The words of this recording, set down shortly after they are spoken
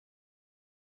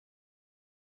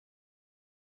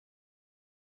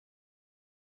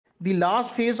The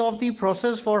last phase of the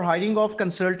process for hiring of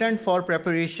consultant for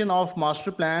preparation of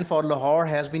master plan for Lahore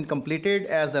has been completed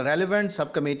as the relevant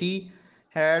subcommittee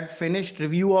had finished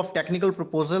review of technical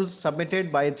proposals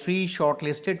submitted by three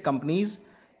shortlisted companies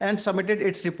and submitted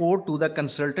its report to the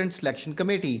consultant selection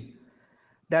committee.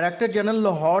 Director General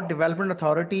Lahore Development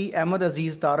Authority Ahmed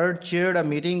Aziz Tarar chaired a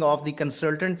meeting of the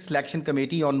Consultant Selection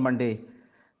Committee on Monday.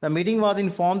 The meeting was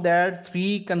informed that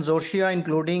three consortia,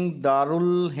 including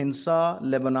Darul Hinsa,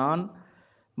 Lebanon,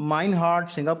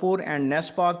 Minehart, Singapore, and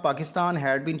Nespark, Pakistan,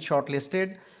 had been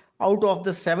shortlisted out of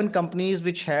the seven companies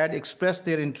which had expressed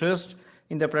their interest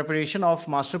in the preparation of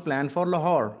master plan for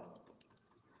Lahore.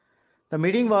 The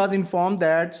meeting was informed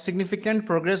that significant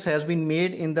progress has been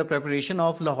made in the preparation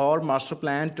of Lahore Master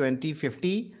Plan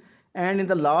 2050 and in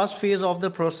the last phase of the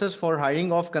process for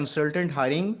hiring of consultant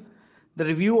hiring, the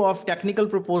review of technical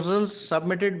proposals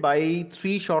submitted by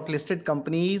three shortlisted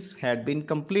companies had been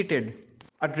completed.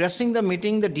 Addressing the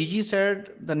meeting, the DG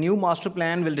said the new master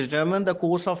plan will determine the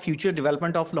course of future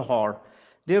development of Lahore.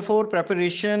 Therefore,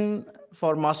 preparation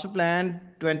for master plan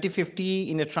 2050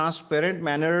 in a transparent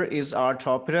manner is our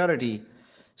top priority.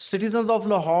 Citizens of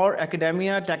Lahore,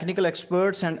 academia, technical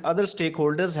experts and other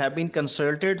stakeholders have been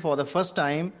consulted for the first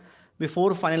time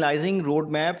before finalizing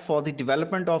roadmap for the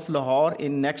development of Lahore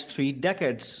in next 3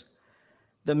 decades.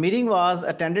 The meeting was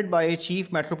attended by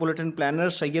Chief Metropolitan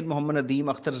Planner Syed Muhammad Nadeem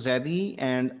Akhtar Zaidi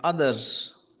and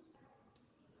others.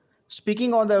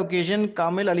 Speaking on the occasion,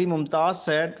 Kamil Ali Mumtaz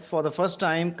said, for the first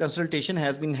time, consultation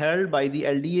has been held by the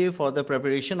LDA for the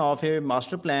preparation of a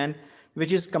master plan,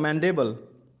 which is commendable.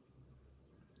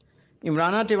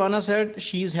 Imrana Tiwana said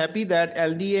she is happy that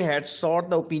LDA had sought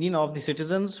the opinion of the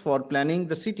citizens for planning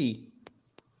the city.